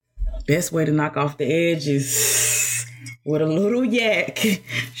best way to knock off the edge is with a little yak,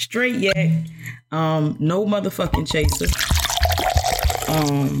 straight yak, no motherfucking chaser.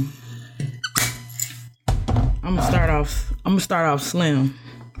 I'm gonna start off slim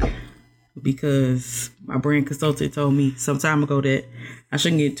because my brand consultant told me some time ago that I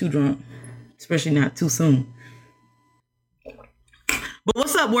shouldn't get too drunk, especially not too soon. But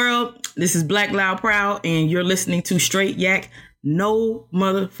what's up, world? This is Black Loud Proud, and you're listening to Straight Yak, no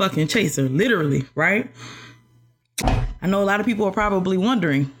motherfucking chaser, literally, right? I know a lot of people are probably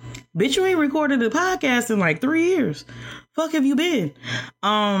wondering, bitch, you ain't recorded a podcast in like 3 years. Fuck have you been?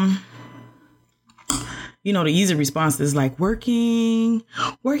 You know, the easy response is like working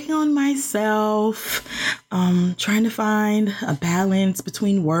on myself, trying to find a balance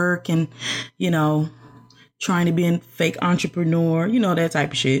between work and, you know, trying to be a fake entrepreneur, you know, that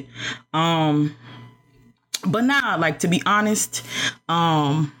type of shit. But nah, like, to be honest,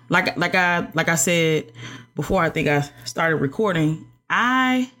 like I said before, I think I started recording,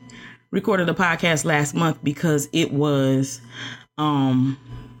 I recorded a podcast last month because it was, I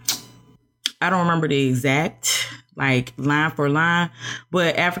don't remember the exact, like, line for line,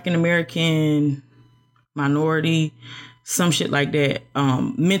 but African American minority, some shit like that.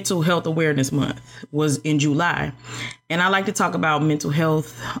 Mental Health Awareness Month was in July. And I like to talk about mental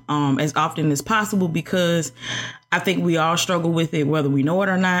health as often as possible because I think we all struggle with it, whether we know it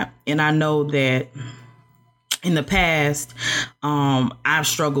or not. And I know that in the past, I've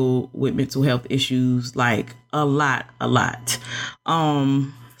struggled with mental health issues like a lot.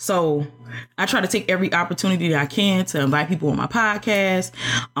 So I try to take every opportunity that I can to invite people on my podcast,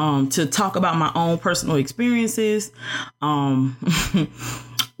 to talk about my own personal experiences,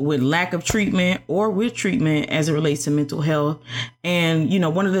 with lack of treatment or with treatment as it relates to mental health. And, you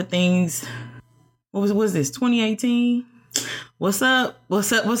know, one of the things, what was this, 2018? What's up?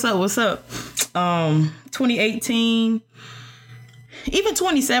 2018, even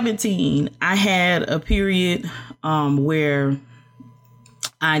 2017, I had a period where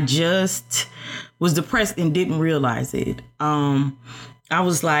I just was depressed and didn't realize it. I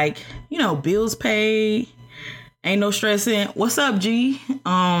was like, you know, bills paid, ain't no stressing. What's up, G?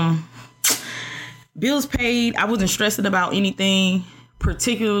 Bills paid. I wasn't stressing about anything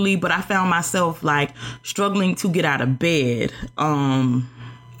particularly, but I found myself like struggling to get out of bed.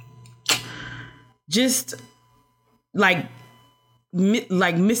 Just like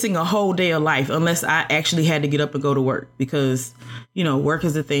missing a whole day of life unless I actually had to get up and go to work because, you know, work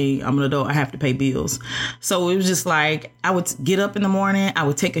is a thing. I'm an adult. I have to pay bills. So it was just like I would get up in the morning, I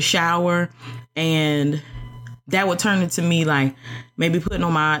would take a shower, and that would turn into me like maybe putting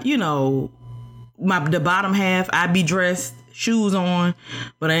on my, you know, the bottom half. I'd be dressed, shoes on,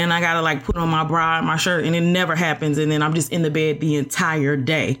 but then I gotta like put on my bra and my shirt, and it never happens. And then I'm just in the bed the entire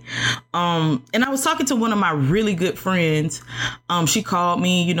day. And I was talking to one of my really good friends. She called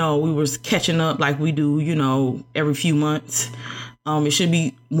me, you know, we was catching up like we do, you know, every few months. It should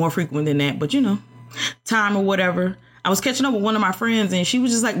be more frequent than that, but you know, time or whatever. I was catching up with one of my friends and she was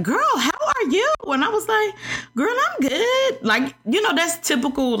just like, girl, how are you? And I was like, girl, I'm good. Like, you know, that's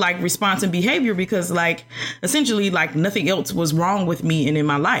typical like response and behavior because like essentially like nothing else was wrong with me and in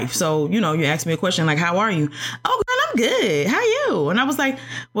my life. So, you know, you asked me a question like, how are you? Oh, girl, I'm good. How you? And I was like,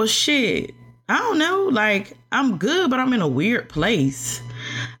 well, shit, I don't know. Like, I'm good, but I'm in a weird place.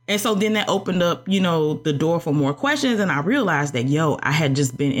 And so then that opened up, you know, the door for more questions. And I realized that, yo, I had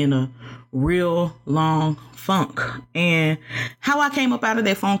just been in a real long funk. And how I came up out of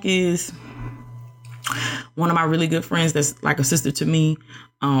that funk is one of my really good friends that's like a sister to me.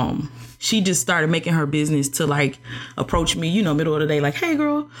 She just started making her business to like approach me, you know, middle of the day, like, hey,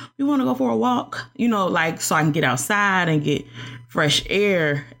 girl, we want to go for a walk, you know, like so I can get outside and get fresh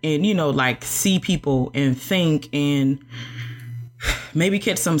air and, you know, like see people and think and maybe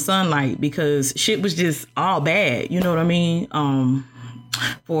catch some sunlight because shit was just all bad. You know what I mean?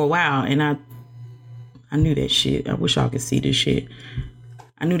 For a while. And I knew that shit. I wish y'all could see this shit.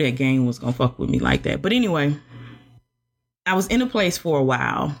 I knew that game was going to fuck with me like that. But anyway, I was in a place for a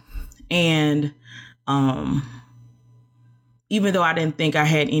while. And even though I didn't think I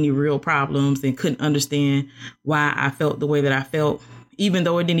had any real problems and couldn't understand why I felt the way that I felt, even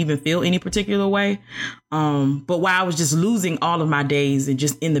though it didn't even feel any particular way. But while I was just losing all of my days and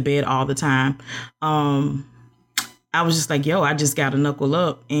just in the bed all the time, I was just like, yo, I just got to knuckle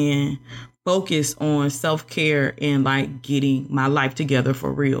up and focus on self-care and like getting my life together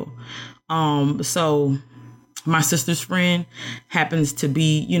for real. So my sister's friend happens to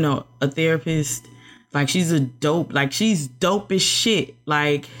be, you know, a therapist. Like she's dope as shit.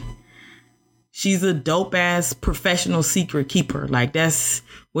 Like she's a dope ass professional secret keeper. Like, that's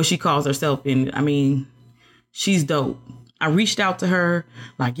what she calls herself. And I mean, she's dope. I reached out to her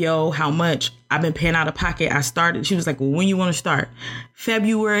like, yo, how much? I've been paying out of pocket. I started. She was like, well, when you want to start?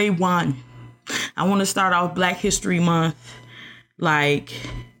 February 1. I want to start off Black History Month. Like,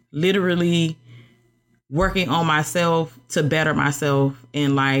 literally working on myself to better myself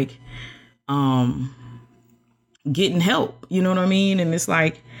and like getting help. You know what I mean? And it's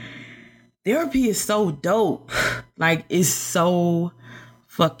like, therapy is so dope. Like, it's so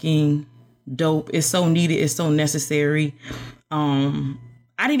fucking dope. It's so needed. It's so necessary.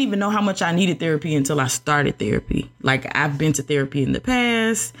 I didn't even know how much I needed therapy until I started therapy. Like, I've been to therapy in the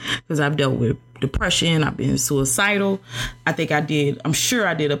past because I've dealt with depression. I've been suicidal. I'm sure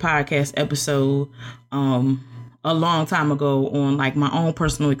I did a podcast episode a long time ago on like my own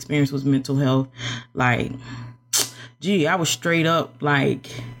personal experience with mental health. Like, gee, I was straight up like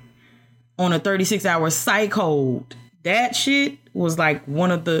on a 36-hour psych hold. That shit was like one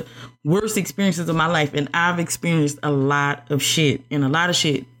of the worst experiences of my life. And I've experienced a lot of shit, and a lot of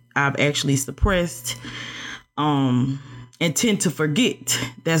shit I've actually suppressed and tend to forget.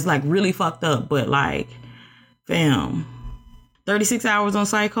 That's like really fucked up. But like, fam, 36 hours on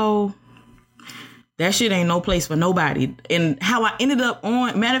psycho, that shit ain't no place for nobody. And how I ended up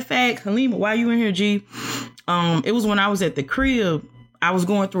on, matter of fact, Halima, why you in here, G? It was when I was at the crib. I was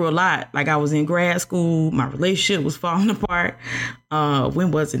going through a lot. Like, I was in grad school. My relationship was falling apart. When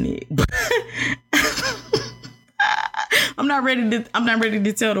wasn't it? I'm not ready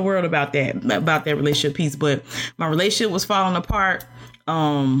to tell the world about that relationship piece. But my relationship was falling apart.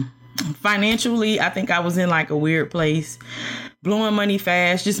 Financially, I think I was in like a weird place, blowing money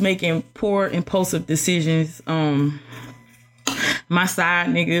fast, just making poor, impulsive decisions. My side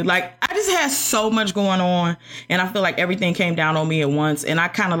nigga, like, I just had so much going on, and I feel like everything came down on me at once, and I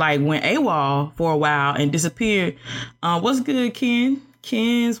kind of like went AWOL for a while and disappeared. What's good, Ken?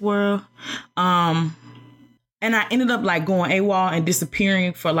 Ken's World. And I ended up like going AWOL and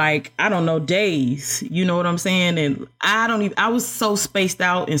disappearing for like, I don't know, days. You know what I'm saying? And I was so spaced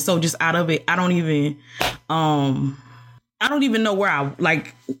out and so just out of it. I don't even know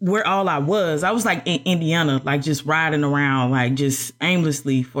where all I was. I was like in Indiana, like just riding around, like just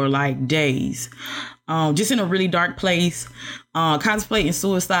aimlessly for like days. Just in a really dark place, contemplating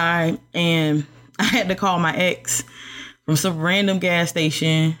suicide. And I had to call my ex from some random gas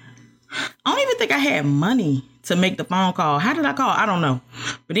station. I don't even think I had money to make the phone call. How did I call? I don't know.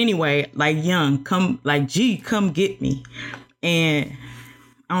 But anyway, like, young, come get me. And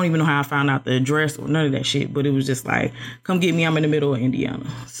I don't even know how I found out the address or none of that shit, but it was just like, come get me. I'm in the middle of Indiana.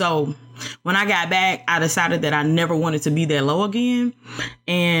 So when I got back, I decided that I never wanted to be that low again.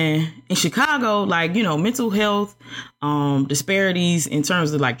 And in Chicago, like, you know, mental health, disparities in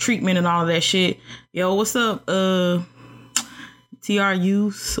terms of like treatment and all of that shit. Yo, what's up?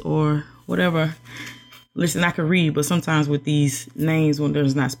 TRUs or whatever. Listen, I can read, but sometimes with these names, when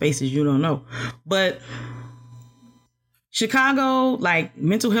there's not spaces, you don't know. But Chicago, like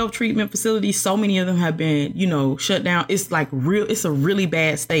mental health treatment facilities, so many of them have been, you know, shut down. It's like it's a really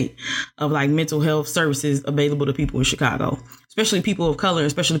bad state of like mental health services available to people in Chicago, especially people of color,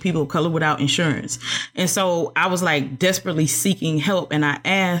 especially people of color without insurance. And so I was like desperately seeking help. And I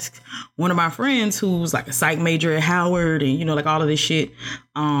asked one of my friends who's like a psych major at Howard and, you know, like all of this shit,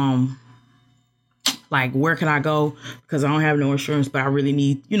 like, where can I go? Because I don't have no insurance, but I really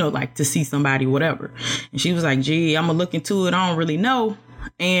need, you know, like to see somebody, whatever. And she was like, gee, I'm going to look into it. I don't really know.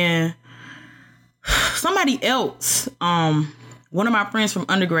 And somebody else, one of my friends from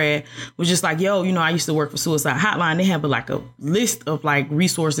undergrad was just like, yo, you know, I used to work for Suicide Hotline. They have like a list of like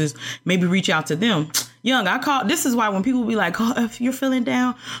resources. Maybe reach out to them. Young, this is why when people be like, oh, if you're feeling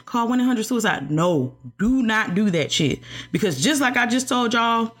down, call 1-800-SUICIDE. No, do not do that shit. Because just like I just told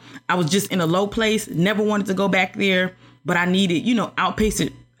y'all, I was just in a low place, never wanted to go back there, but I needed, you know,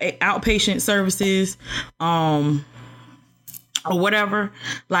 outpatient services, or whatever.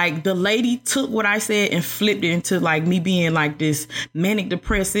 Like, the lady took what I said and flipped it into like me being like this manic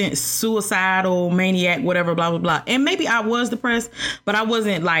depressant, suicidal maniac, whatever, blah, blah, blah. And maybe I was depressed, but I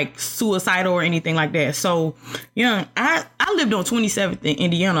wasn't like suicidal or anything like that. So, you know, I lived on 27th in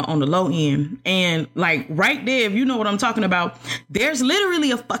Indiana on the low end. And like right there, if you know what I'm talking about, there's literally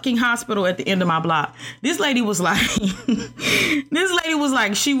a fucking hospital at the end of my block. This lady was like,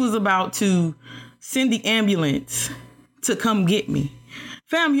 she was about to send the ambulance to come get me.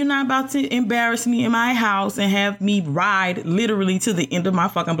 Fam, you're not about to embarrass me in my house and have me ride literally to the end of my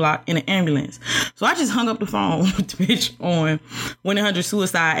fucking block in an ambulance. So I just hung up the phone with the bitch on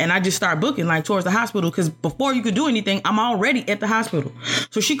 1-800-SUICIDE, and I just started booking like towards the hospital, because before you could do anything, I'm already at the hospital.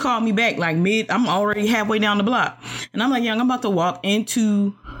 So she called me back like I'm already halfway down the block. And I'm like, young, I'm about to walk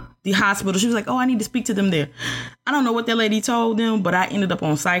into the hospital. She was like, oh, I need to speak to them there. I don't know what that lady told them, but I ended up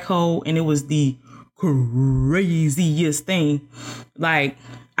on psych hold, and it was the craziest thing like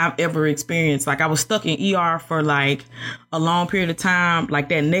I've ever experienced. Like I was stuck in ER for like a long period of time. Like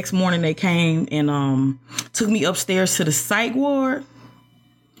that next morning they came and took me upstairs to the psych ward.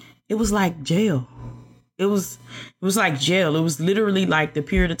 It was like jail. It was like jail. It was literally like the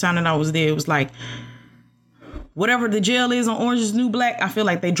period of time that I was there. It was like whatever the jail is on Orange Is the New Black. I feel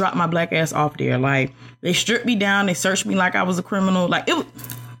like they dropped my black ass off there. Like they stripped me down. They searched me like I was a criminal. Like it was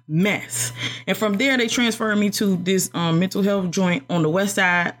mess. And from there they transferred me to this mental health joint on the west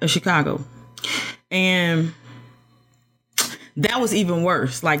side of Chicago. And that was even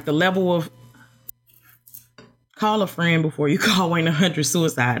worse. Like the level of call a friend before you call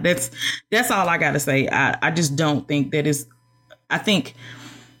 1-800-SUICIDE. That's all I gotta say. I just don't think that is. I think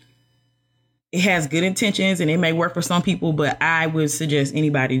it has good intentions and it may work for some people, but I would suggest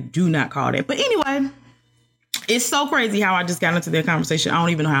anybody do not call that. But anyway, it's so crazy how I just got into that conversation. I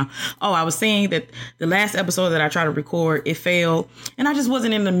don't even know how. Oh, I was saying that the last episode that I tried to record, it failed. And I just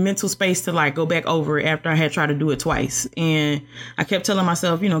wasn't in the mental space to like go back over it after I had tried to do it twice. And I kept telling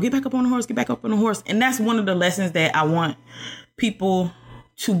myself, get back up on the horse, get back up on the horse. And that's one of the lessons that I want people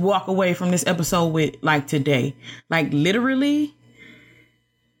to walk away from this episode with, like today. Like literally,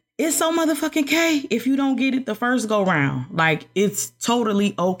 it's so motherfucking okay if you don't get it the first go round. Like, it's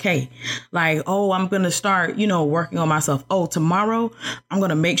totally okay. Like, oh, I'm going to start, working on myself. Oh, tomorrow I'm going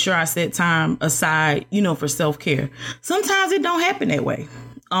to make sure I set time aside, for self-care. Sometimes it don't happen that way.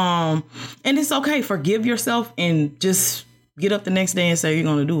 And it's okay. Forgive yourself and just get up the next day and say you're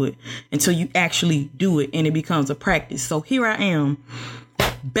going to do it until you actually do it and it becomes a practice. So here I am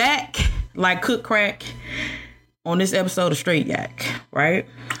back like cook crack on this episode of Straight Yak, right?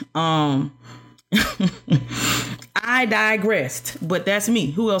 I digressed, but that's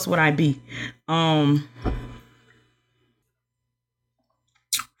me. Who else would I be? Whew.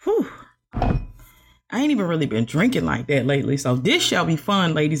 I ain't even really been drinking like that lately. So this shall be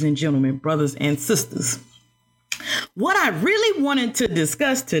fun, ladies and gentlemen, brothers and sisters. What I really wanted to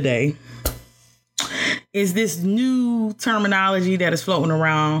discuss today is this new terminology that is floating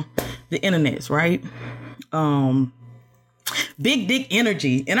around the internets, right? Big dick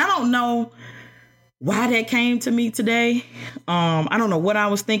energy. And I don't know why that came to me today. I don't know what I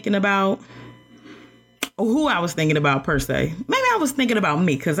was thinking about or who I was thinking about per se. Maybe I was thinking about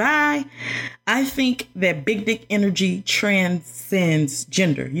me, because I think that big dick energy transcends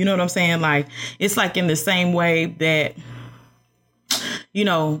gender. You know what I'm saying? Like, it's like in the same way that,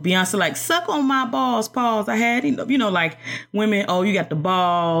 Beyonce like, suck on my balls, pause. I had, like women, oh, you got the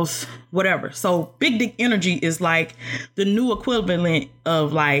balls, whatever. So big dick energy is like the new equivalent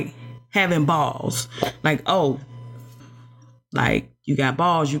of like having balls. Like, oh, like you got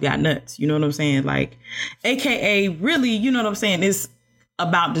balls, you got nuts. You know what I'm saying? Like, AKA really, you know what I'm saying? It's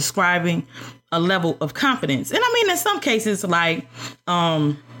about describing a level of confidence. And I mean, in some cases, like,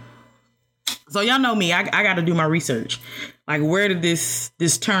 so y'all know me, I got to do my research. Like, where did this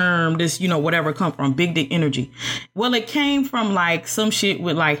term, whatever come from? Big dick energy. Well, it came from like some shit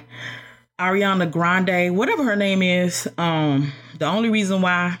with like Ariana Grande, whatever her name is. The only reason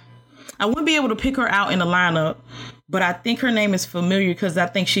why I wouldn't be able to pick her out in the lineup, but I think her name is familiar because I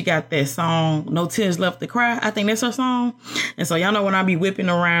think she got that song, No Tears Left to Cry. I think that's her song. And so y'all know when I be whipping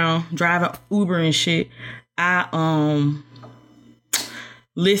around, driving Uber and shit, I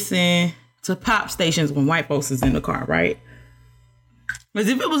listen to pop stations when white folks is in the car, right? Because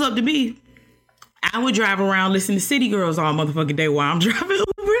if it was up to me, I would drive around listening to City Girls all motherfucking day while I'm driving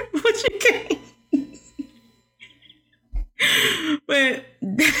Uber, but you can't. But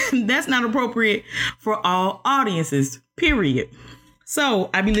that's not appropriate for all audiences, period. So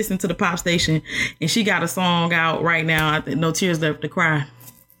I be listening to the pop station, and she got a song out right now, I think, No Tears Left to Cry.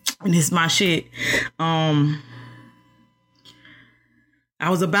 And it's my shit. I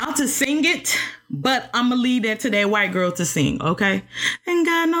was about to sing it, but I'm going to leave that to that white girl to sing, okay? Ain't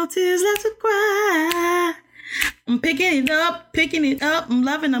got no tears left to cry. I'm picking it up, I'm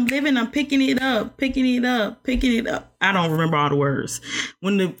loving, I'm living, I'm picking it up. I don't remember all the words.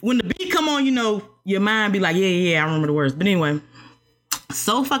 When the beat come on, your mind be like, yeah, I remember the words. But anyway,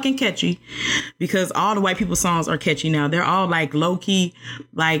 so fucking catchy, because all the white people songs are catchy now. They're all like low-key,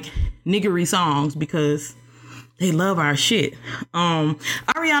 like niggery songs, because they love our shit.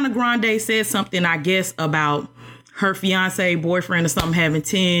 Ariana Grande said something, I guess, about her fiance, boyfriend or something having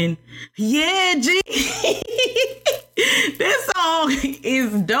 10. Yeah, G. That song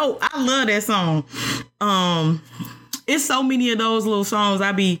is dope. I love that song. It's so many of those little songs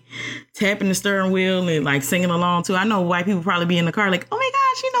I be tapping the steering wheel and like singing along to. I know white people probably be in the car like, oh my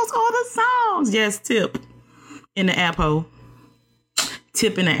God, she knows all the songs. Yes, tip in the app hole.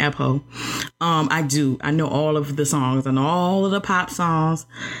 Tip in the app hole. I do. I know all of the songs. I know all of the pop songs.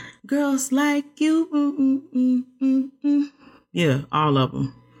 Girls like you. Yeah, all of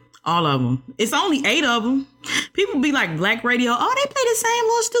them. All of them. It's only 8 of them. People be like Black Radio. Oh, they play the same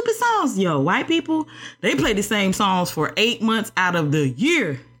little stupid songs. Yo, white people, they play the same songs for 8 months out of the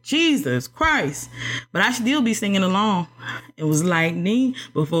year. Jesus Christ. But I still be singing along. It was lightning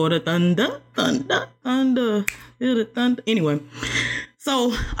before the thunder, thunder, thunder. Feel the thunder. Anyway.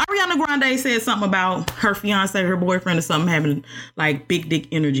 So Ariana Grande said something about her fiance, her boyfriend or something having like big dick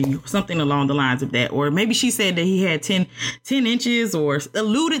energy, something along the lines of that. Or maybe she said that he had 10 inches or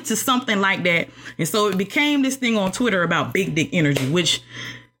alluded to something like that. And so it became this thing on Twitter about big dick energy, which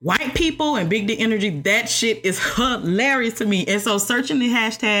white people and big dick energy, that shit is hilarious to me. And so searching the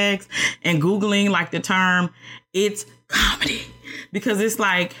hashtags and Googling like the term, it's comedy because it's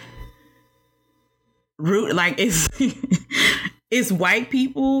like root, like it's it's white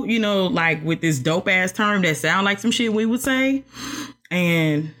people, you know, like with this dope ass term that sound like some shit we would say.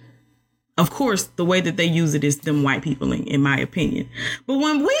 And of course, the way that they use it is them white people, in my opinion. But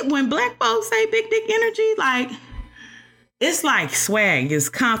when black folks say big dick energy, like it's like swag, it's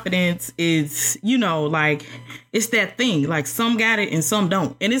confidence, it's, you know, like it's that thing. Like some got it and some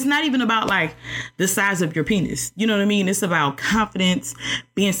don't. And it's not even about like the size of your penis. You know what I mean? It's about confidence,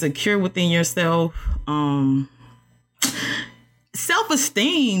 being secure within yourself,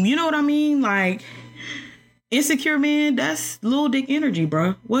 self-esteem, you know what I mean? Like insecure men, that's little dick energy,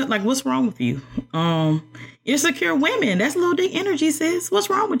 bro. What's wrong with you? Insecure women, that's little dick energy, sis. What's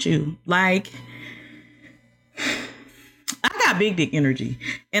wrong with you? Like, I got big dick energy.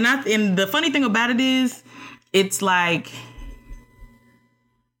 And the funny thing about it is, it's like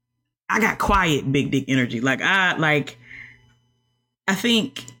I got quiet big dick energy. I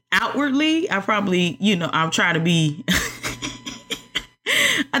think outwardly, I probably, you know, I'm trying to be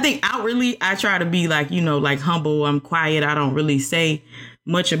I think outwardly I try to be like, you know, like humble. I'm quiet. I don't really say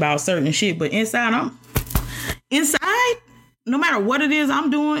much about certain shit. But inside, no matter what it is I'm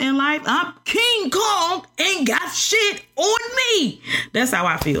doing in life, I'm King Kong, ain't got shit on me. That's how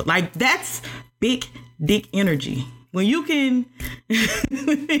I feel. Like that's big dick energy. When you can,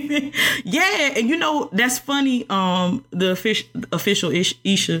 yeah. And you know, that's funny. The official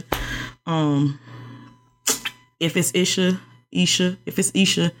Isha, if it's Isha, if it's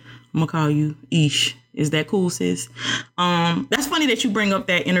Isha, I'm gonna call you Ish. Is that cool, sis? That's funny that you bring up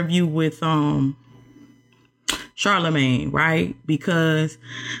that interview with Charlemagne, right? Because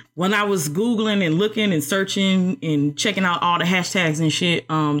when I was Googling and looking and searching and checking out all the hashtags and shit,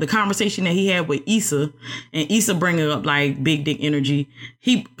 the conversation that he had with Issa, and Issa bringing up like big dick energy,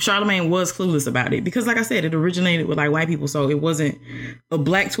 Charlemagne was clueless about it because, like I said, it originated with like white people, so it wasn't a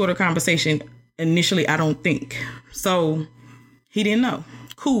black Twitter conversation initially, I don't think. So he didn't know.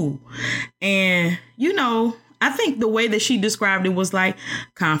 Cool. And, you know, I think the way that she described it was like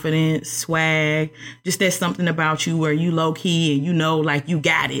confidence, swag, just there's something about you where you low key and you know, like you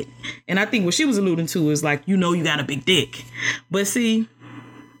got it. And I think what she was alluding to is like, you know, you got a big dick. But see,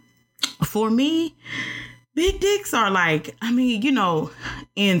 for me, big dicks are like, I mean, you know,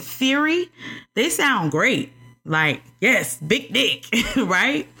 in theory, they sound great. Like, yes, big dick,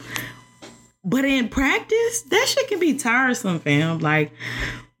 right? But in practice, that shit can be tiresome, fam. Like,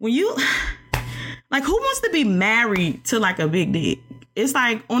 when you, like, who wants to be married to, like, a big dick? It's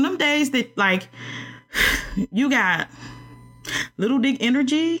like, on them days that, like, you got little dick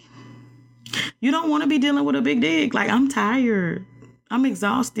energy, you don't want to be dealing with a big dick. Like, I'm tired. I'm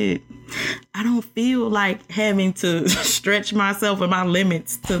exhausted. I don't feel like having to stretch myself and my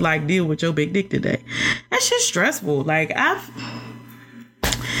limits to, like, deal with your big dick today. That's just stressful. Like, I've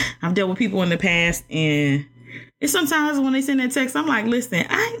dealt with people in the past, and it's sometimes when they send that text, I'm like, listen,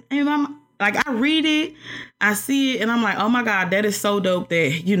 I'm like, I read it, I see it, and I'm like, oh my God, that is so dope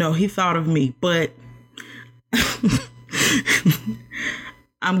that, you know, he thought of me, but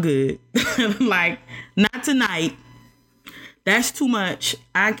I'm good. Like, not tonight. That's too much.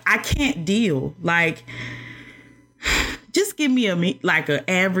 I can't deal. Like, just give me an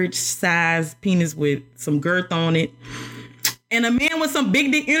average size penis with some girth on it. And a man with some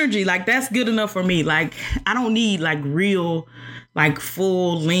big dick energy, like, that's good enough for me. Like, I don't need, like, real, like,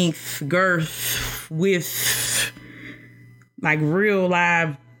 full length girth with, like, real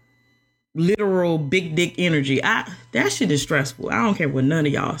live literal big dick energy. That shit is stressful. I don't care what none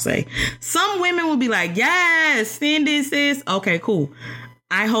of y'all say. Some women will be like, yes, send it, sis. Okay, cool.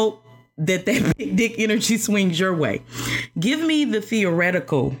 I hope that big dick energy swings your way. Give me the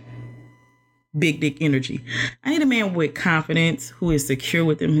theoretical big dick energy. I need a man with confidence, who is secure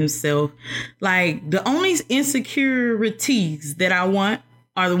within himself. Like, the only insecurities that I want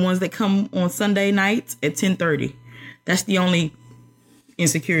are the ones that come on Sunday nights at 10:30. That's the only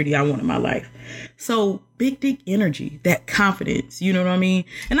insecurity I want in my life. So big dick energy, that confidence, you know what I mean?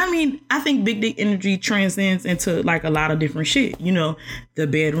 And I think big dick energy transcends into like a lot of different shit, the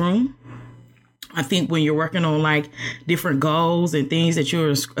bedroom. I think when you're working on like different goals and things that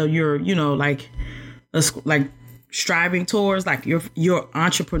you're striving towards, like your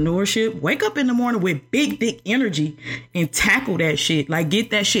entrepreneurship, wake up in the morning with big dick energy and tackle that shit. Like,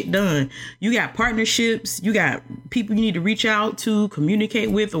 get that shit done. You got partnerships, you got people you need to reach out to,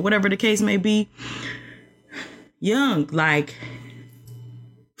 communicate with, or whatever the case may be. Young, like,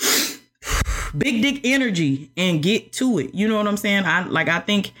 big dick energy and get to it. You know what I'm saying? I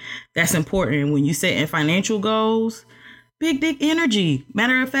think that's important when you set in financial goals. Big dick energy.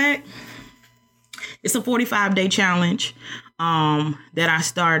 Matter of fact, it's a 45-day challenge that I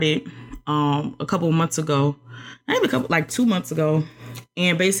started a couple of months ago. Maybe 2 months ago.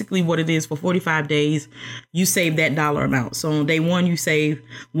 And basically what it is, for 45 days, you save that dollar amount. So on day 1, you save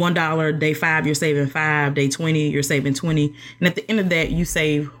 $1. Day 5, you're saving $5. Day 20, you're saving $20. And at the end of that, you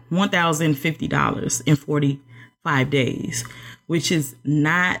save $1,050 in 45 days, which is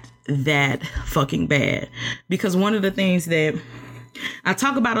not that fucking bad. Because one of the things that I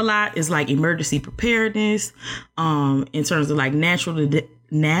talk about a lot is like emergency preparedness, in terms of like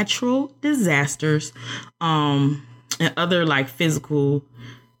natural disasters, and other like physical,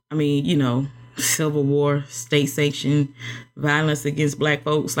 civil war, state sanctioned violence against Black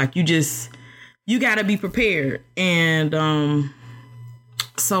folks. Like, you gotta be prepared. And,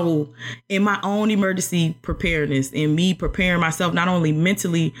 so in my own emergency preparedness and me preparing myself, not only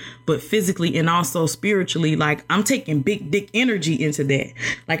mentally, but physically and also spiritually, like, I'm taking big dick energy into that.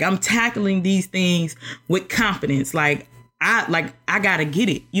 Like, I'm tackling these things with confidence. Like, I gotta get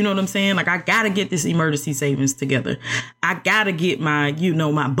it. You know what I'm saying? Like, I gotta get this emergency savings together. I gotta get my,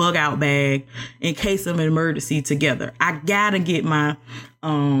 my bug out bag in case of an emergency together. I gotta get my,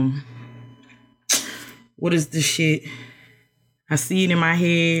 what is the shit? I see it in my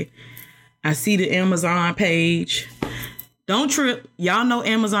head. I see the Amazon page. Don't trip. Y'all know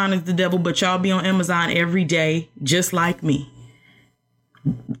Amazon is the devil, but y'all be on Amazon every day, just like me.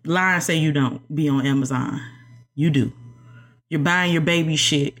 Lie and say you don't be on Amazon. You do. You're buying your baby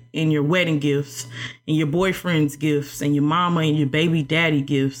shit and your wedding gifts and your boyfriend's gifts and your mama and your baby daddy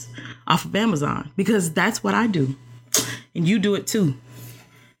gifts off of Amazon, because that's what I do. And you do it too.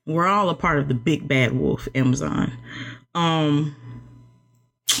 We're all a part of the big bad wolf, Amazon.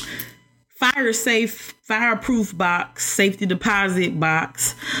 Fire safe, fireproof box, safety deposit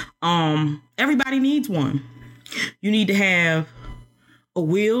box. Everybody needs one. You need to have a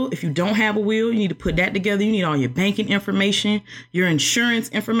will. If you don't have a will, you need to put that together. You need all your banking information, your insurance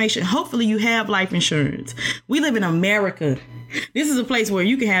information. Hopefully you have life insurance. We live in America. This is a place where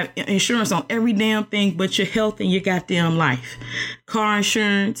you can have insurance on every damn thing but your health and your goddamn life. Car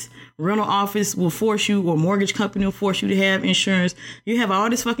insurance, rental office will force you, or mortgage company will force you to have insurance. You have all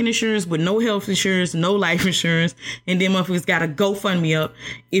this fucking insurance but no health insurance, no life insurance, and then motherfuckers got to GoFundMe up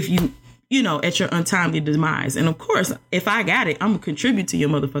if you at your untimely demise. And of course, if I got it, I'm gonna contribute to your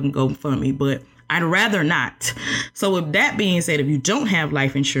motherfucking GoFundMe, but I'd rather not. So with that being said, if you don't have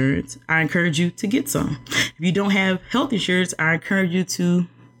life insurance, I encourage you to get some. If you don't have health insurance, I encourage you to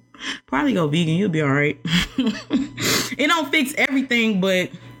probably go vegan. You'll be all right. It don't fix everything,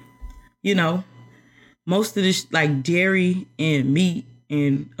 but most of this, like dairy and meat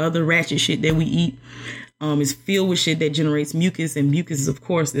and other ratchet shit that we eat, is filled with shit that generates mucus, and mucus, of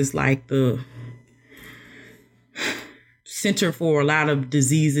course, is like the center for a lot of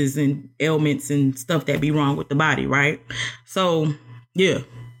diseases and ailments and stuff that be wrong with the body, right? So, yeah,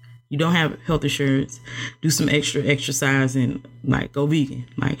 you don't have health insurance, do some extra exercise and like go vegan.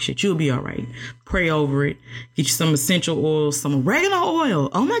 Like, shit, you'll be all right. Pray over it. Get you some essential oils, some oregano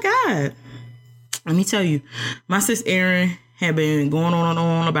oil. Oh my God. Let me tell you, my sis Erin had been going on and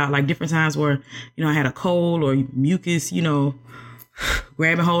on about like different times where, I had a cold or mucus,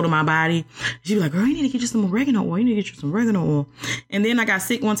 grabbing hold of my body. She'd be like, girl, you need to get you some oregano oil. You need to get you some oregano oil. And then I got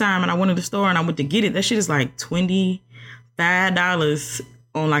sick one time and I went to the store and I went to get it. That shit is like $25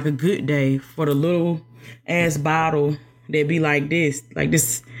 on like a good day for the little ass bottle that be like this. Like,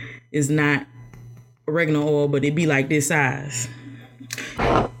 this is not oregano oil, but it be like this size.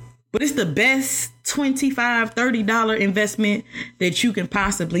 But But it's the best $25, $30 investment that you can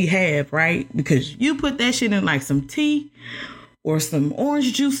possibly have, right? Because you put that shit in like some tea or some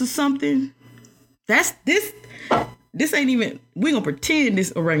orange juice or something. That's this ain't even, we gonna pretend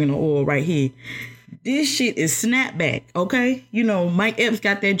this oregano oil right here. This shit is snapback, okay? You know, Mike Epps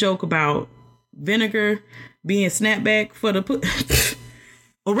got that joke about vinegar being snapback for the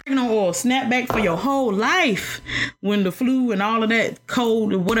oregano oil, snapback for your whole life when the flu and all of that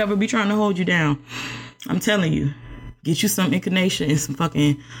cold or whatever be trying to hold you down. I'm telling you, get you some inclination and some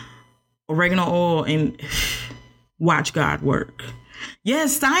fucking oregano oil and watch God work.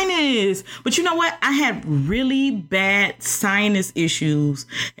 Yes, sinus. But you know what? I had really bad sinus issues.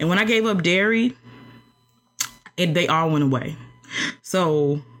 And when I gave up dairy, they all went away.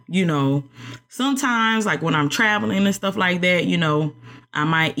 So, you know, sometimes like when I'm traveling and stuff like that, you know, I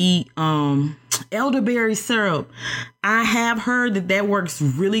might eat elderberry syrup. I have heard that works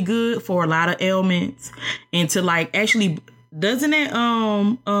really good for a lot of ailments and to like actually, doesn't it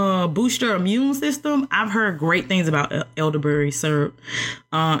boost your immune system? I've heard great things about elderberry syrup.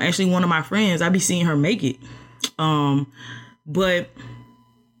 Actually, one of my friends, I be seeing her make it. But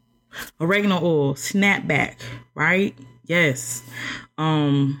oregano oil, snapback, right? Yes.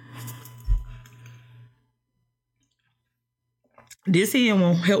 This here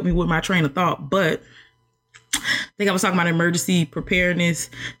won't help me with my train of thought, but I think I was talking about emergency preparedness,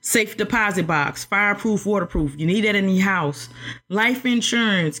 safe deposit box, fireproof, waterproof. You need that in your house. Life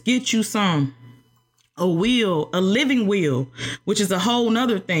insurance, get you some. A will, a living will, which is a whole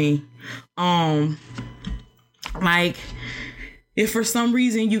nother thing. Like if for some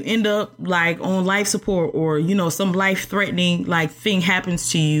reason you end up like on life support or, you know, some life threatening like thing happens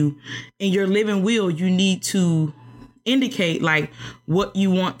to you in your living will, you need to indicate like what you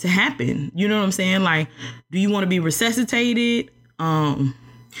want to happen. You know what I'm saying? Like, do you want to be resuscitated? Do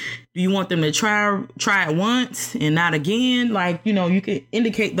you want them to try it once and not again? Like, you know, you can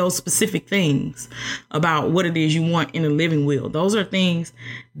indicate those specific things about what it is you want in a living will. Those are things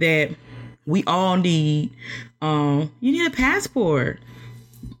that we all need. You need a passport.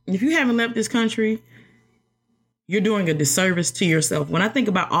 If you haven't left this country, you're doing a disservice to yourself. When I think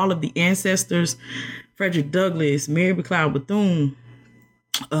about all of the ancestors, Frederick Douglass, Mary McLeod Bethune,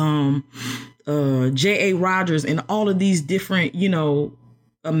 J.A. Rogers, and all of these different, you know,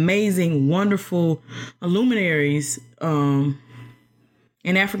 amazing, wonderful luminaries in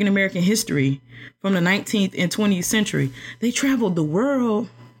African American history from the 19th and 20th century. They traveled the world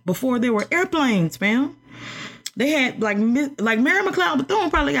before there were airplanes, man. They had like Mary McLeod Bethune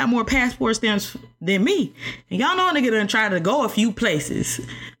probably got more passport stamps than me. And y'all know they're gonna try to go a few places.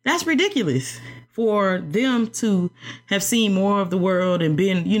 That's ridiculous for them to have seen more of the world and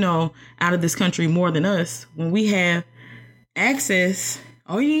been, you know, out of this country more than us. When we have access,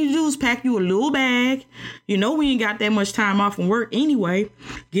 all you need to do is pack you a little bag. You know, we ain't got that much time off from work anyway.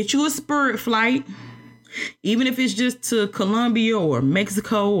 Get you a Spirit flight. Even if it's just to Colombia or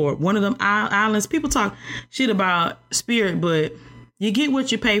Mexico or one of them islands. People talk shit about Spirit, but you get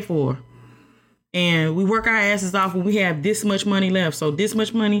what you pay for. And we work our asses off when we have this much money left. So this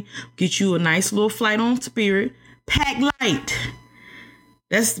much money, get you a nice little flight on Spirit. Pack light.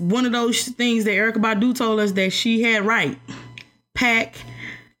 That's one of those things that Erykah Badu told us that she had right. Pack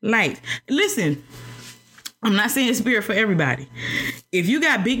light. Listen, I'm not saying Spirit for everybody. If you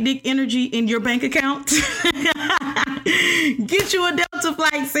got big dick energy in your bank account, get you a Delta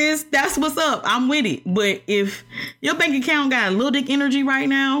flight, sis. That's what's up. I'm with it. But if your bank account got a little dick energy right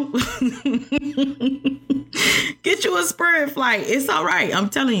now, get you a Spirit flight. It's all right. I'm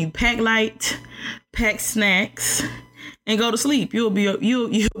telling you, pack light, pack snacks, and go to sleep. You'll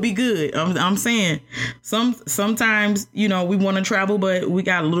be good. I'm saying sometimes, you know, we want to travel, but we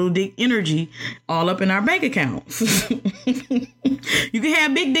got a little dick energy all up in our bank accounts. You can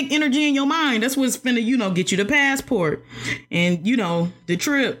have big dick energy in your mind. That's what's finna, you know, get you the passport and, you know, the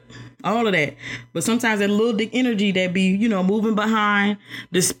trip, all of that. But sometimes that little dick energy that be, you know, moving behind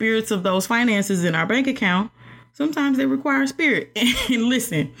the spirits of those finances in our bank account, sometimes they require Spirit. And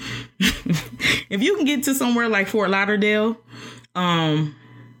listen, if you can get to somewhere like Fort Lauderdale, on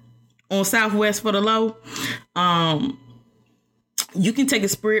Southwest for the low, you can take a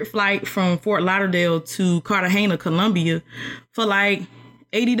Spirit flight from Fort Lauderdale to Cartagena, Colombia for like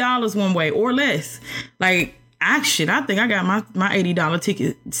 $80 one way or less. Like, I think I got my $80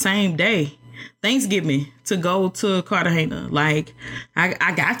 ticket same day, Thanksgiving, to go to Cartagena. Like,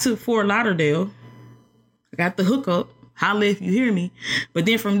 I got to Fort Lauderdale. I got the hookup. Holla if you hear me. But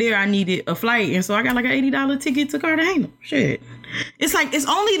then from there, I needed a flight. And so I got like an $80 ticket to Cartagena. Shit. It's like, it's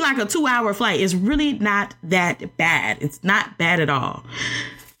only like a 2-hour flight. It's really not that bad. It's not bad at all.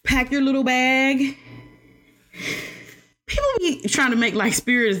 Pack your little bag. People be trying to make like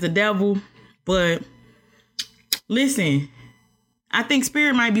Spirit is the devil, but listen, I think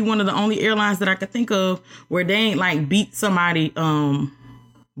Spirit might be one of the only airlines that I could think of where they ain't like beat somebody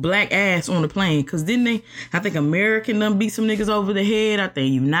black ass on the plane. Cause didn't they? I think American done beat some niggas over the head. I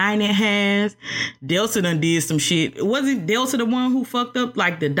think United has. Delta done did some shit. Wasn't Delta the one who fucked up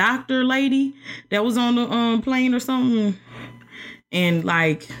like the doctor lady that was on the plane or something? And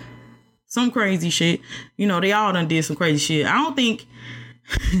like some crazy shit. You know, they all done did some crazy shit. I don't think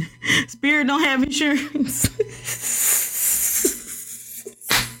Spirit don't have insurance.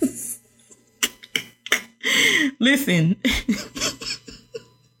 Listen.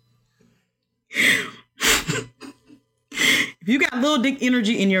 If you got little dick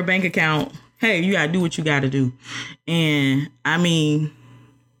energy in your bank account, hey, you gotta do what you gotta do. And I mean,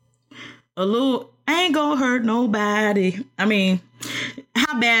 a little ain't gonna hurt nobody. I mean,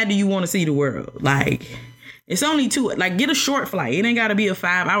 how bad do you want to see the world? Like, it's only two. Like, get a short flight. It ain't gotta be a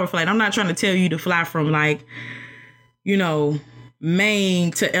 5-hour flight. I'm not trying to tell you to fly from like, you know,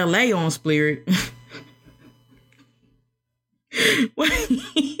 Maine to LA on Spirit.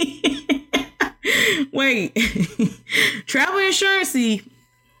 Wait. Travel insurance, see,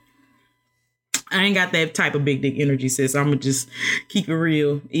 I ain't got that type of big dick energy, sis. I'm gonna just keep it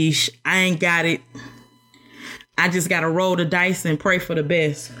real. I ain't got it. I just gotta roll the dice and pray for the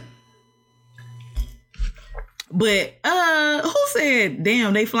best. But who said,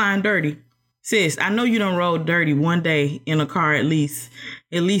 damn, they flying dirty? Sis, I know you done rolled dirty one day in a car at least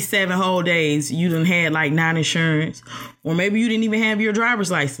 7 whole days. You done had like non-insurance, or maybe you didn't even have your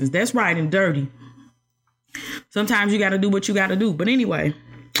driver's license. That's riding dirty. Sometimes you got to do what you got to do. But anyway,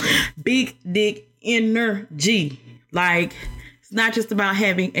 big dick energy. Like, it's not just about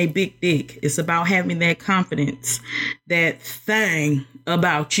having a big dick. It's about having that confidence, that thing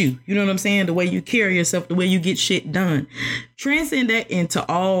about you. You know what I'm saying? The way you carry yourself, the way you get shit done. Transcend that into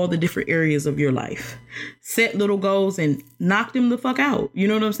all the different areas of your life. Set little goals and knock them the fuck out. You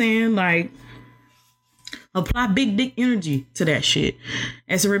know what I'm saying? Like, apply big dick energy to that shit.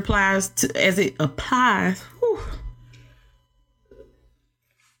 As it applies,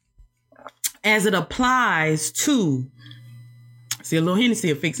 see, a little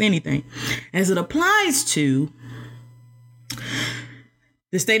Hennessy will fix anything. As it applies to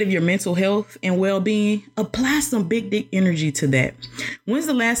the state of your mental health and well-being, apply some big dick energy to that. When's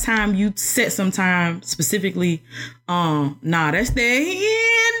the last time you set some time specifically? That's the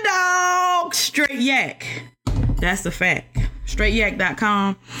hen dog. Straight Yak. That's the fact.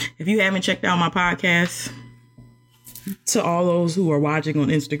 StraightYak.com. If you haven't checked out my podcast, to all those who are watching on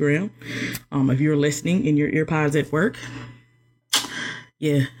Instagram, if you're listening in your earpods at work,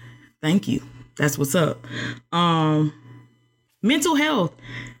 yeah, thank you. That's what's up. Mental health.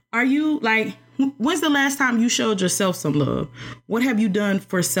 Are you like, when's the last time you showed yourself some love? What have you done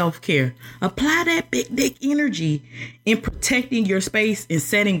for self-care? Apply that big dick energy in protecting your space and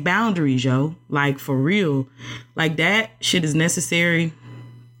setting boundaries, yo. Like, for real. Like, that shit is necessary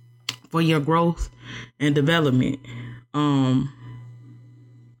for your growth and development.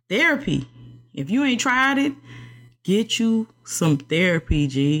 Therapy. If you ain't tried it, get you some therapy,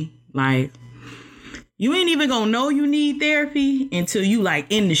 G. Like, you ain't even gonna know you need therapy until you like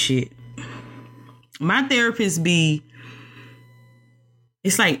in the shit. My therapist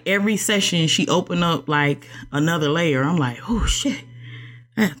it's like every session she open up like another layer. I'm like, oh shit.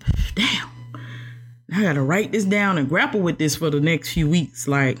 Damn. I gotta write this down and grapple with this for the next few weeks.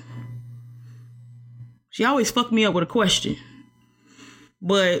 Like, she always fucked me up with a question.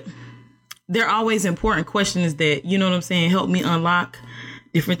 But they're always important questions that, you know what I'm saying, help me unlock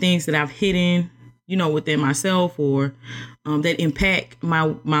different things that I've hidden, you know, within myself, or that impact my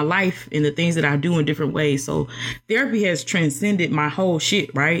life and the things that I do in different ways. So therapy has transcended my whole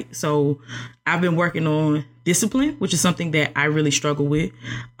shit, right? So I've been working on discipline, which is something that I really struggle with.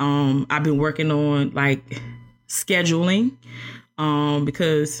 I've been working on like scheduling,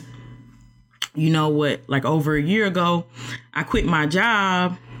 because you know what, like over a year ago, I quit my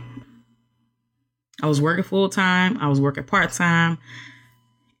job. I was working full time. I was working part time.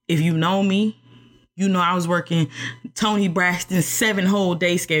 If you know me, you know I was working Tony Braxton's 7 whole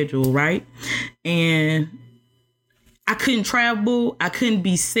day schedule, right? And I couldn't travel. I couldn't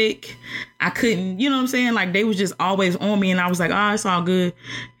be sick. I couldn't, you know what I'm saying? Like, they was just always on me. And I was like, oh, it's all good.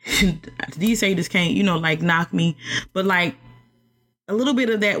 These haters can't, you know, like knock me. But like, a little bit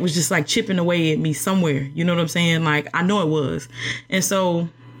of that was just like chipping away at me somewhere. You know what I'm saying? Like, I know it was. And so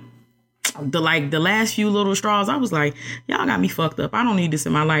the last few little straws, I was like, y'all got me fucked up. I don't need this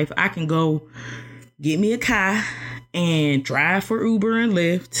in my life. I can go get me a car and drive for Uber and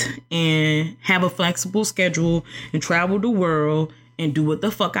Lyft and have a flexible schedule and travel the world and do what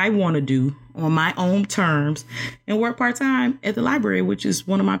the fuck I want to do on my own terms and work part-time at the library, which is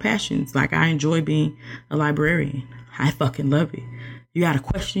one of my passions. Like, I enjoy being a librarian. I fucking love it. You got a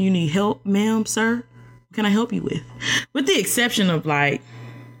question, you need help, ma'am, sir? What can I help you with? With the exception of, like,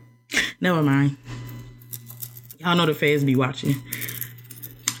 never mind. Y'all know the feds be watching.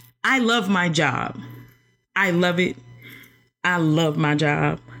 I love my job. I love it. I love my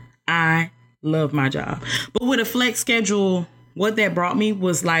job. I love my job. But with a flex schedule, what that brought me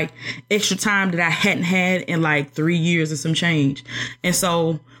was like extra time that I hadn't had in like 3 years and some change. And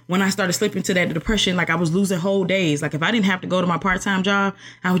so when I started slipping into that depression, like I was losing whole days. Like if I didn't have to go to my part-time job,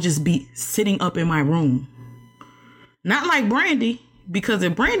 I would just be sitting up in my room. Not like Brandy, because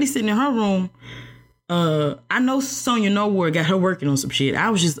if Brandy's sitting in her room, I know Sonya Nowhere got her working on some shit. I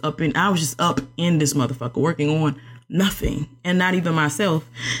was just up in this motherfucker working on nothing and not even myself.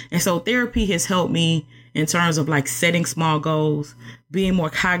 And so therapy has helped me in terms of like setting small goals, being more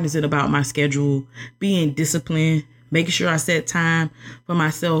cognizant about my schedule, being disciplined, making sure I set time for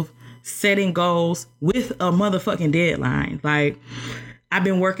myself, setting goals with a motherfucking deadline. Like I've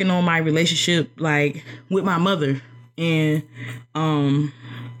been working on my relationship like with my mother, and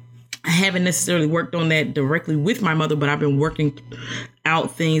I haven't necessarily worked on that directly with my mother, but I've been working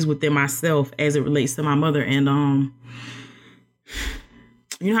out things within myself as it relates to my mother. And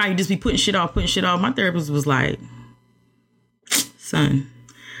you know how you just be putting shit off. My therapist was like, son,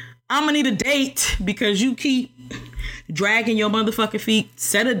 I'm gonna need a date because you keep dragging your motherfucking feet.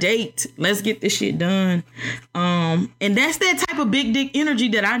 Set a date. Let's get this shit done. And that's that type of big dick energy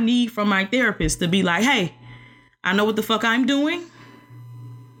that I need from my therapist to be like, hey, I know what the fuck I'm doing.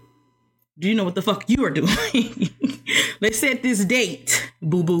 Do you know what the fuck you are doing? Let's set this date,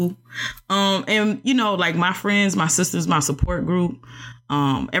 boo boo. And you know, like my friends, my sisters, my support group,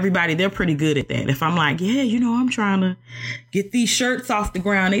 everybody, they're pretty good at that. If I'm like, yeah, you know, I'm trying to get these shirts off the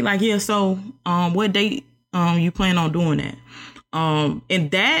ground, they like, yeah, so what date you plan on doing that? And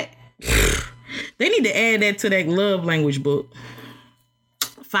that they need to add that to that love language book.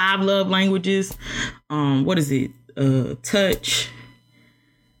 5 love languages. What is it? Touch,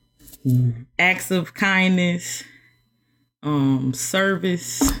 acts of kindness,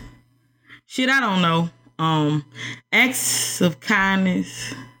 service. Shit, I don't know. Acts of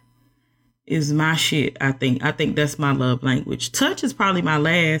kindness is my shit. I think that's my love language. Touch is probably my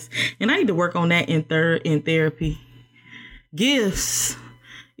last, and I need to work on that in therapy. Gifts.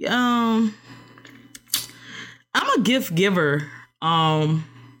 I'm a gift giver.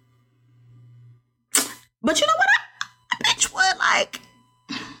 But you know what? I bet you what, like,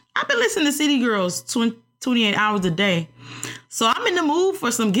 I've been listening to City Girls 28 hours a day. So I'm in the mood for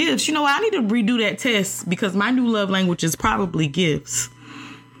some gifts. You know what? I need to redo that test because my new love language is probably gifts.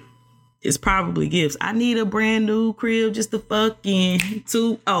 It's probably gifts. I need a brand new crib just to fucking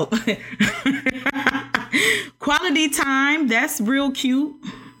quality time. That's real cute.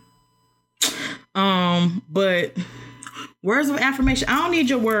 But words of affirmation. I don't need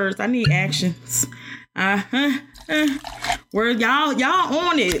your words. I need actions. Where y'all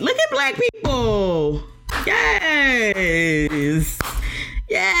on it. Look at black people.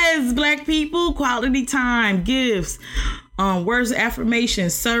 Yes, black people. Quality time, gifts, words of affirmation,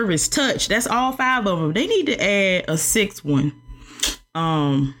 service, touch. That's all 5 of them. They need to add a 6th one.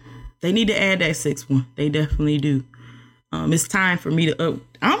 They need to add that 6th one. They definitely do. It's time for me to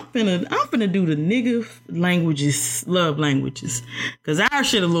I'm finna do the nigga languages, love languages, because our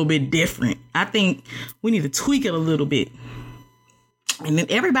shit a little bit different. I think we need to tweak it a little bit. And then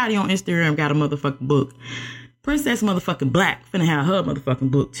everybody on Instagram got a motherfucking book. Princess motherfucking Black finna have her motherfucking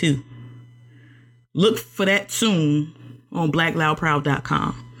book too. Look for that soon on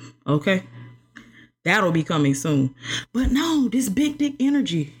blackloudproud.com. Okay? That'll be coming soon. But no, this big dick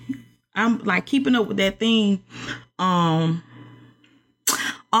energy. I'm like keeping up with that theme. All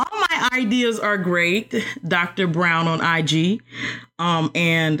my ideas are great. Dr. Brown on IG.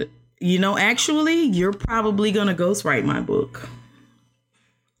 And you know, actually, you're probably gonna ghostwrite my book.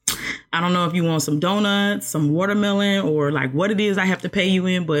 I don't know if you want some donuts, some watermelon, or like what it is I have to pay you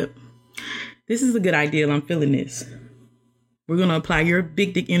in, but this is a good idea. I'm feeling this. We're going to apply your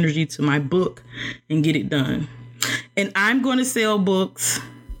big dick energy to my book and get it done. And I'm going to sell books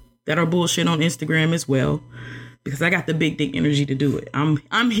that are bullshit on Instagram as well, because I got the big dick energy to do it.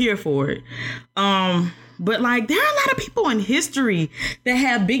 I'm here for it. But like, there are a lot of people in history that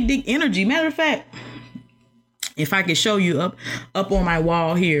have big dick energy. Matter of fact, if I could show you up on my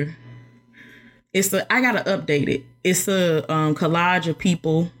wall here, I gotta update it. It's a collage of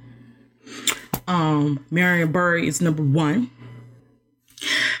people. Marion Barry is number 1.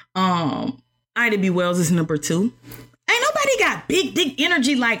 Ida B. Wells is number 2. Ain't nobody got big dick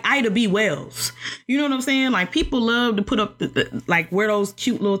energy like Ida B. Wells. You know what I'm saying? Like, people love to put up like wear those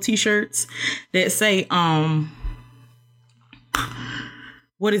cute little t-shirts that say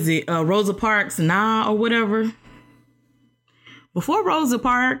what is it? Rosa Parks nah or whatever. Before Rosa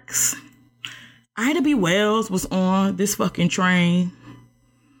Parks, Ida B. Wells was on this fucking train.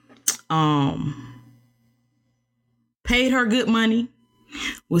 Paid her good money.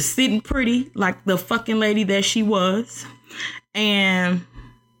 Was sitting pretty like the fucking lady that she was. And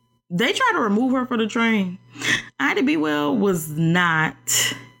they tried to remove her from the train. Ida B. Wells was not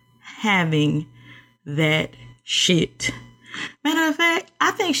having that shit. Matter of fact,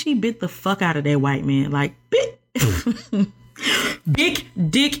 I think she bit the fuck out of that white man. Like, big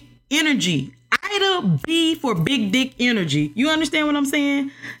dick energy. Ida B for big dick energy. You understand what I'm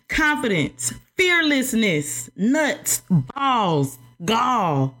saying? Confidence, fearlessness, nuts, balls,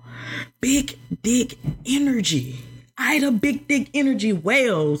 gall, big dick energy. Ida big dick energy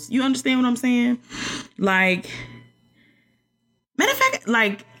Wells. You understand what I'm saying? Like, matter of fact,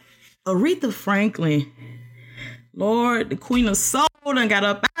 like Aretha Franklin, Lord, the queen of soul done got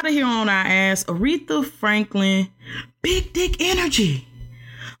up out of here on our ass. Aretha Franklin, big dick energy.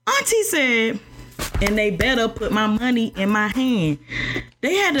 Auntie said, and they better put my money in my hand.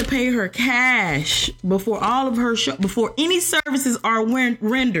 They had to pay her cash before all of her before any services are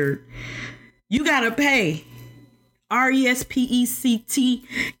rendered. You gotta pay RESPECT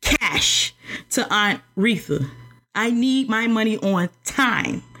cash to Aunt Retha. I need my money on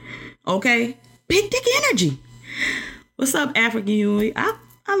time. Okay? Big dick energy. What's up, African Huey? I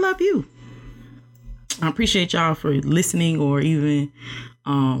love you. I appreciate y'all for listening or even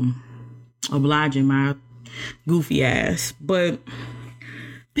obliging my goofy ass. But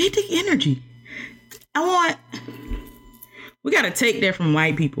big dick energy. We gotta take that from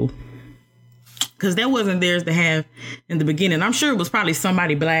white people, because that wasn't theirs to have in the beginning. I'm sure it was probably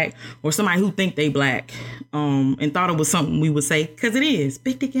somebody black or somebody who think they black and thought it was something we would say, because it is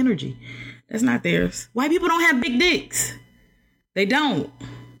big dick energy. That's not theirs. White people don't have big dicks. They don't.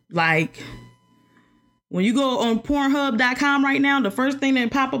 Like, when you go on Pornhub.com right now, the first thing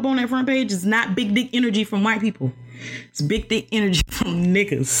that pop up on that front page is not big dick energy from white people. It's big dick energy from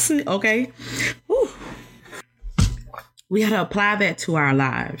niggas. Okay? Whew. We gotta apply that to our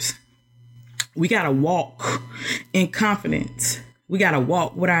lives. We gotta walk in confidence. We gotta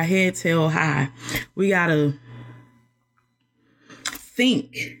walk with our heads held high. We gotta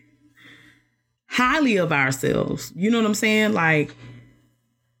think highly of ourselves. You know what I'm saying? Like,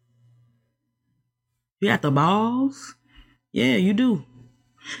 you got the balls? Yeah, you do.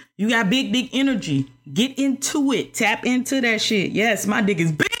 You got big dick energy. Get into it. Tap into that shit. Yes, my dick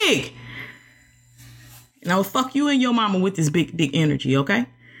is big. Now, fuck you and your mama with this big dick energy, okay?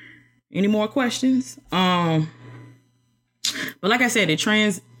 Any more questions? But like I said, it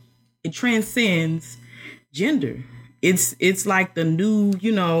transcends gender. It's like the new,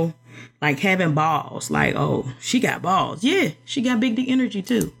 you know, like having balls. Like, oh, she got balls. Yeah, she got big dick energy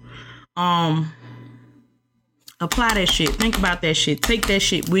too. Apply that shit. Think about that shit. Take that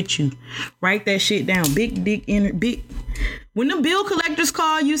shit with you. Write that shit down. Big dick energy. Big. When the bill collectors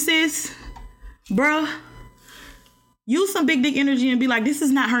call you, sis, bruh, use some big dick energy and be like, this is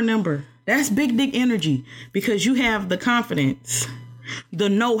not her number. That's big dick energy, because you have the confidence, the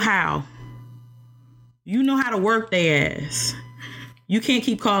know-how. You know how to work their ass. You can't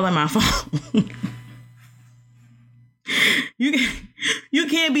keep calling my phone. You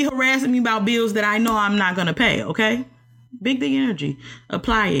can't be harassing me about bills that I know I'm not going to pay, okay? Big dick energy.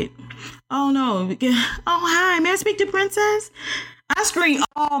 Apply it. Oh, no. Oh, hi. May I speak to Princess? I screen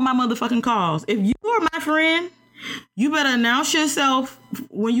all my motherfucking calls. If you are my friend, you better announce yourself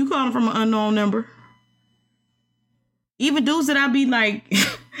when you calling from an unknown number. Even dudes that I be like,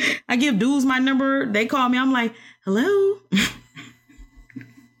 I give dudes my number. They call me. I'm like, hello?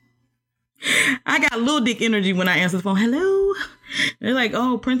 I got little dick energy when I answer the phone. Hello? They're like,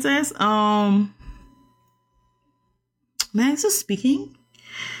 oh, Princess, Max is speaking.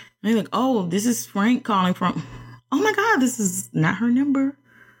 And they're like, oh, this is Frank calling from, oh my God, this is not her number.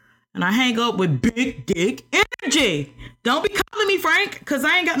 And I hang up with big dick energy. Don't be calling me Frank, because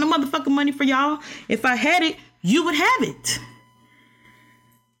I ain't got no motherfucking money for y'all. If I had it, you would have it.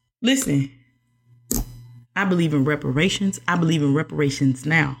 Listen, I believe in reparations. I believe in reparations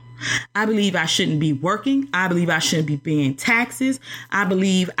now. I believe I shouldn't be working. I believe I shouldn't be paying taxes. I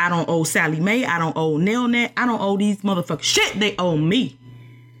believe I don't owe Sally Mae. I don't owe Nailnet. I don't owe these motherfuckers shit. They owe me.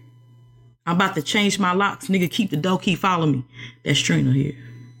 I'm about to change my locks. Nigga, keep the door key. Follow me. That's Trina here.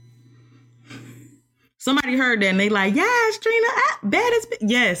 Somebody heard that and they like, yes, Trina, bad as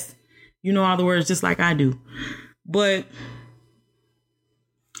yes. You know all the words just like I do. But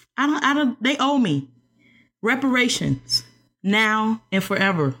I don't, they owe me reparations now and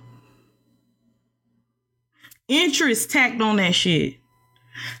forever. Interest tacked on that shit.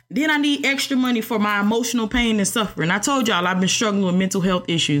 Then I need extra money for my emotional pain and suffering. I told y'all I've been struggling with mental health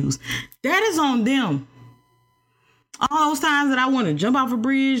issues. That is on them. All those times that I want to jump off a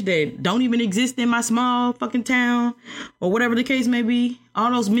bridge that don't even exist in my small fucking town or whatever the case may be.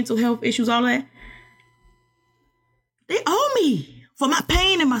 All those mental health issues, all that. They owe me for my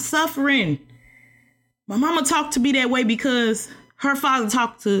pain and my suffering. My mama talked to me that way because her father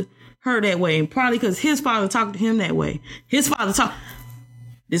talked to her that way. And probably because his father talked to him that way. His father talked.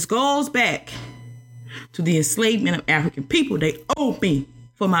 This goes back to the enslavement of African people. They owe me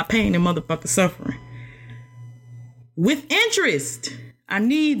for my pain and motherfucking suffering. With interest. I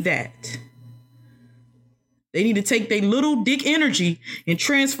need that. They need to take their little dick energy and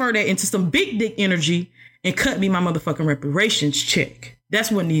transfer that into some big dick energy and cut me my motherfucking reparations check.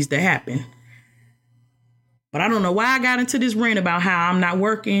 That's what needs to happen. But I don't know why I got into this rant about how I'm not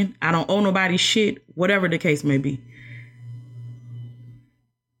working. I don't owe nobody shit, whatever the case may be.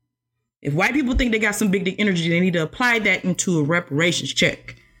 If white people think they got some big dick energy, they need to apply that into a reparations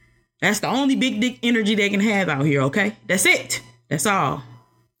check. That's the only big dick energy they can have out here, okay? That's it. That's all.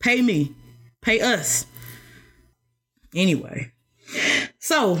 Pay me. Pay us. Anyway.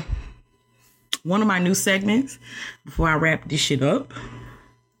 So, one of my new segments, before I wrap this shit up,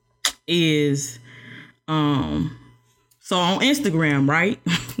 is, so on Instagram, right?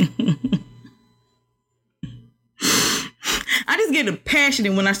 I just get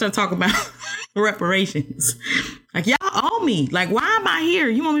passionate when I start talking about reparations. Like, y'all owe me. Like, why am I here?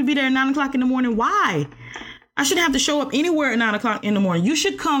 You want me to be there at 9 o'clock in the morning? Why? I shouldn't have to show up anywhere at 9 o'clock in the morning. You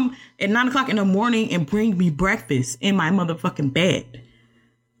should come at 9 o'clock in the morning and bring me breakfast in my motherfucking bed.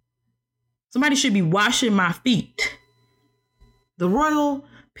 Somebody should be washing my feet. The royal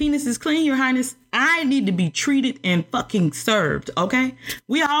penis is clean, Your Highness. I need to be treated and fucking served, okay?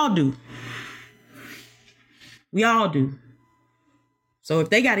 We all do. We all do. So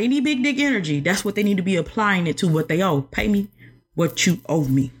if they got any big dick energy, that's what they need to be applying it to, what they owe. Pay me what you owe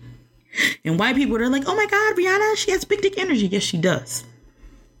me. And white people, they're like, oh my God, Rihanna, she has big dick energy. Yes, she does.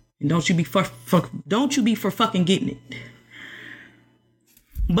 And don't you be for fucking getting it.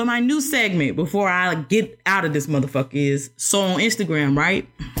 But my new segment before I get out of this motherfucker is, so on Instagram, right?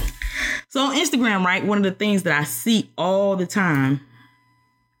 So on Instagram, right, one of the things that I see all the time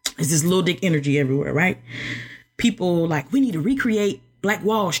is this little dick energy everywhere, right? People like, we need to recreate Black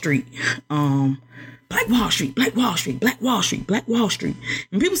Wall Street. Black Wall Street, Black Wall Street, Black Wall Street, Black Wall Street.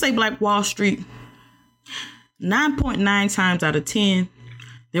 When people say Black Wall Street, 9.9 times out of 10,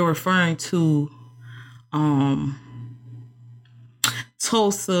 they're referring to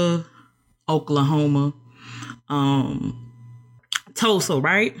Tulsa, Oklahoma. Tulsa,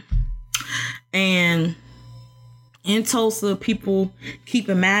 right? And in Tulsa, people keep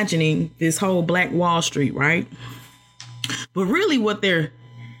imagining this whole Black Wall Street, right? But really what they're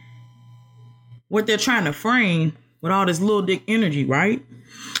trying to frame with all this little dick energy, right?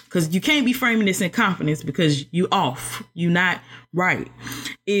 Because you can't be framing this in confidence because you off. You not right.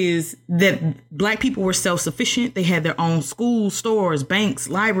 Is that Black people were self-sufficient. They had their own schools, stores, banks,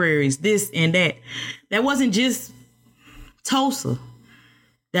 libraries, this and that. That wasn't just Tulsa.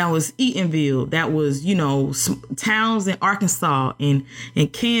 That was Eatonville. That was, you know, towns in Arkansas and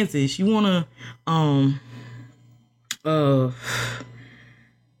Kansas. You want to,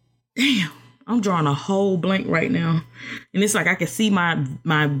 damn, I'm drawing a whole blank right now. And it's like I can see my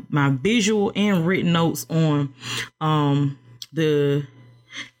visual and written notes on the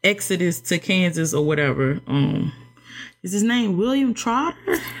Exodus to Kansas or whatever. Is his name William Trotter?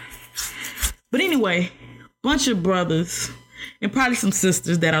 But anyway, bunch of brothers and probably some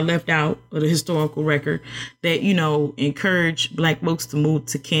sisters that are left out of the historical record that, you know, encourage Black folks to move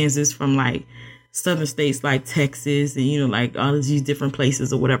to Kansas from like southern states like Texas and, you know, like all of these different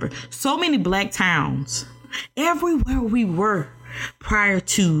places or whatever. So many Black towns everywhere we were prior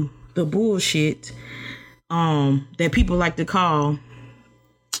to the bullshit that people like to call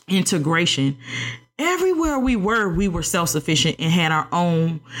integration. Everywhere we were self-sufficient and had our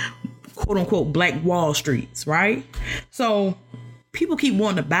own quote unquote Black Wall Streets, right? So people keep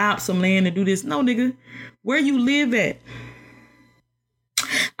wanting to buy up some land and do this. No, nigga, where you live at.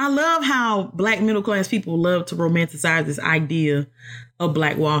 I love how Black middle class people love to romanticize this idea of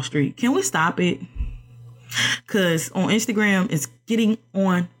Black Wall Street. Can we stop it? Because on Instagram, it's getting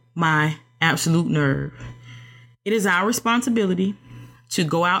on my absolute nerve. It is our responsibility to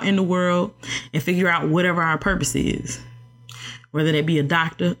go out in the world and figure out whatever our purpose is. Whether that be a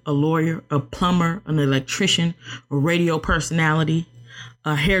doctor, a lawyer, a plumber, an electrician, a radio personality,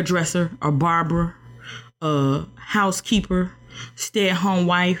 a hairdresser, a barber, a housekeeper, stay-at-home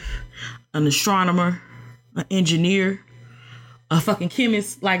wife, an astronomer, an engineer, a fucking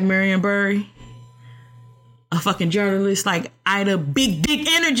chemist like Marion Barry, a fucking journalist like Ida Big Dick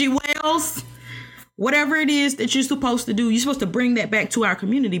Energy Wells. Whatever it is that you're supposed to do, you're supposed to bring that back to our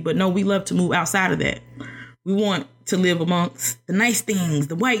community. But no, we love to move outside of that. We want to live amongst the nice things,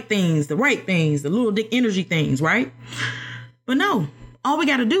 the white things, the right things, the little dick energy things, right? But no, all we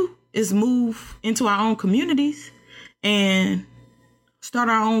got to do is move into our own communities and start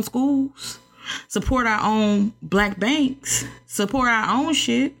our own schools, support our own black banks, support our own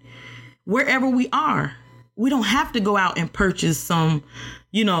shit wherever we are. We don't have to go out and purchase some,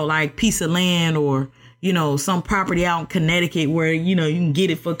 like piece of land or, some property out in Connecticut where, you can get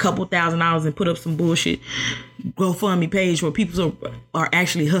it for a couple $1,000s and put up some bullshit GoFundMe page where people are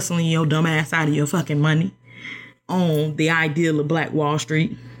actually hustling your dumb ass out of your fucking money on the ideal of Black Wall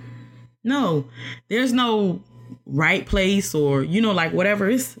Street. No, there's no right place or, whatever,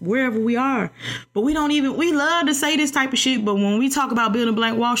 it's wherever we are. But we love to say this type of shit. But when we talk about building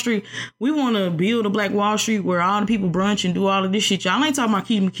Black Wall Street, we want to build a Black Wall Street where all the people brunch and do all of this shit. Y'all ain't talking about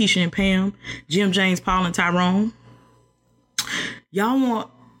Keisha and Pam, Jim, James, Paul, and Tyrone. Y'all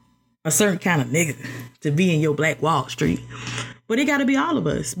want a certain kind of nigga to be in your Black Wall Street. But it got to be all of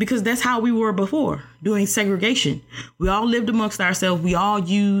us because that's how we were before doing segregation. We all lived amongst ourselves. We all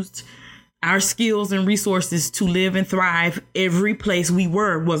used our skills and resources to live and thrive. Every place we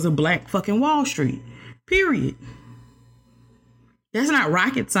were was a Black fucking Wall Street. Period. That's not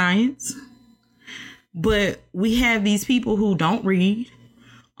rocket science. But we have these people who don't read,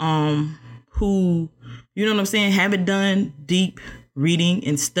 who, haven't done deep reading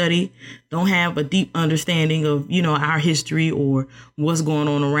and study, don't have a deep understanding of, our history or what's going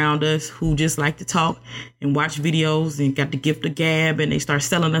on around us, who just like to talk and watch videos and got the gift of gab, and they start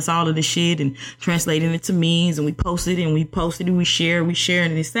selling us all of this shit and translating it to memes, and we post it and we share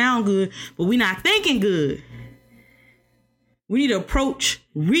and it sound good, but we're not thinking good. We need to approach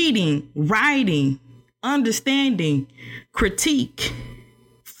reading, writing, understanding, critique,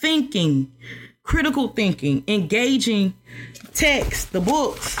 thinking, critical thinking, engaging text, the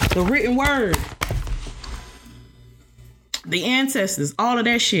books, the written word, the ancestors, all of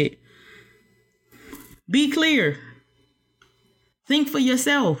that shit. Be clear. Think for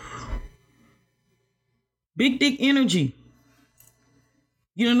yourself. Big dick energy.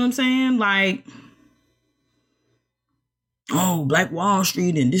 You know what I'm saying? Like, Black Wall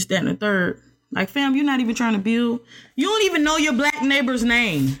Street and this, that, and the third. Like, fam, you're not even trying to build. You don't even know your black neighbor's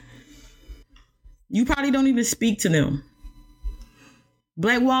name. You probably don't even speak to them.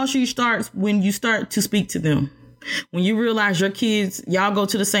 Black Wall Street starts when you start to speak to them. When you realize your kids, y'all go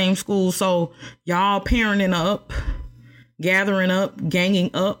to the same school, so y'all parenting up, gathering up, ganging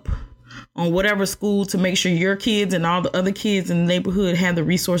up on whatever school to make sure your kids and all the other kids in the neighborhood have the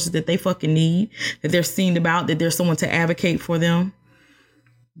resources that they fucking need, that they're seen about, that there's someone to advocate for them.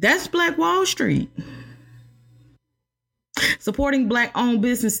 That's Black Wall Street. Supporting Black-owned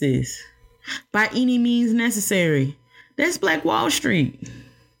businesses by any means necessary. That's Black Wall Street.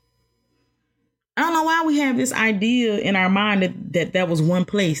 I don't know why we have this idea in our mind that was one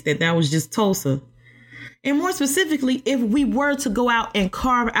place, that was just Tulsa. And more specifically, if we were to go out and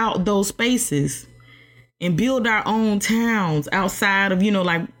carve out those spaces and build our own towns outside of,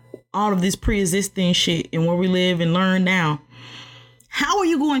 all of this pre-existing shit and where we live and learn now, how are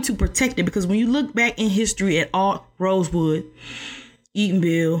you going to protect it? Because when you look back in history at all Rosewood,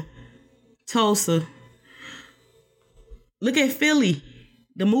 Eatonville, Tulsa, look at Philly,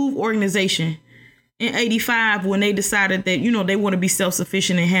 the MOVE organization in 85 when they decided that, they want to be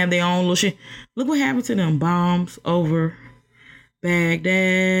self-sufficient and have their own little shit. Look what happened to them. Bombs over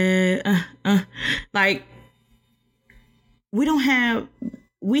Baghdad. Like, we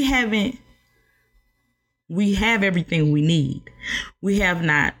have everything we need. We have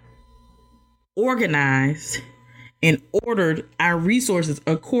not organized and ordered our resources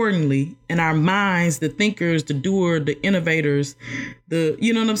accordingly, and our minds, the thinkers, the doer, the innovators,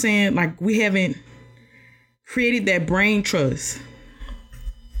 you know what I'm saying? Like, we haven't created that brain trust.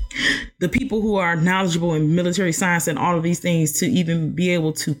 The people who are knowledgeable in military science and all of these things to even be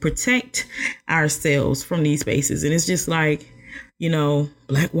able to protect ourselves from these spaces. And it's just like,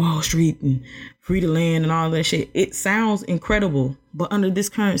 Black Wall Street and free the land and all that shit. It sounds incredible, but under this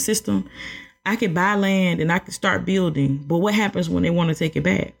current system, I could buy land and I could start building. But what happens when they want to take it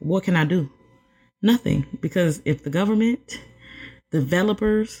back? What can I do? Nothing. Because if the government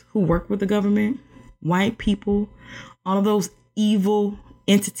developers who work with the government, white people, all of those evil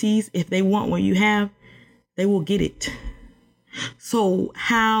entities, if they want what you have, they will get it. So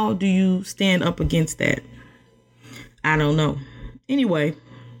how do you stand up against that? I don't know. Anyway,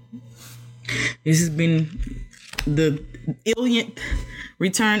 this has been the illionth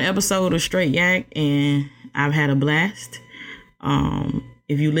return episode of Straight Yak, and I've had a blast.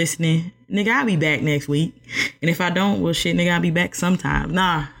 If you listening, nigga, I'll be back next week. And if I don't, well, shit, nigga, I'll be back sometime.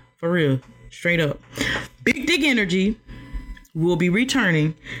 Nah, for real. Straight up. Big Dick Energy will be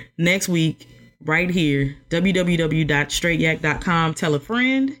returning next week right here. www.straightyak.com. Tell a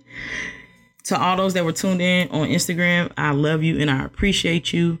friend. To all those that were tuned in on Instagram, I love you and I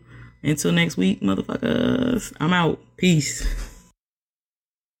appreciate you. Until next week, motherfuckers. I'm out. Peace.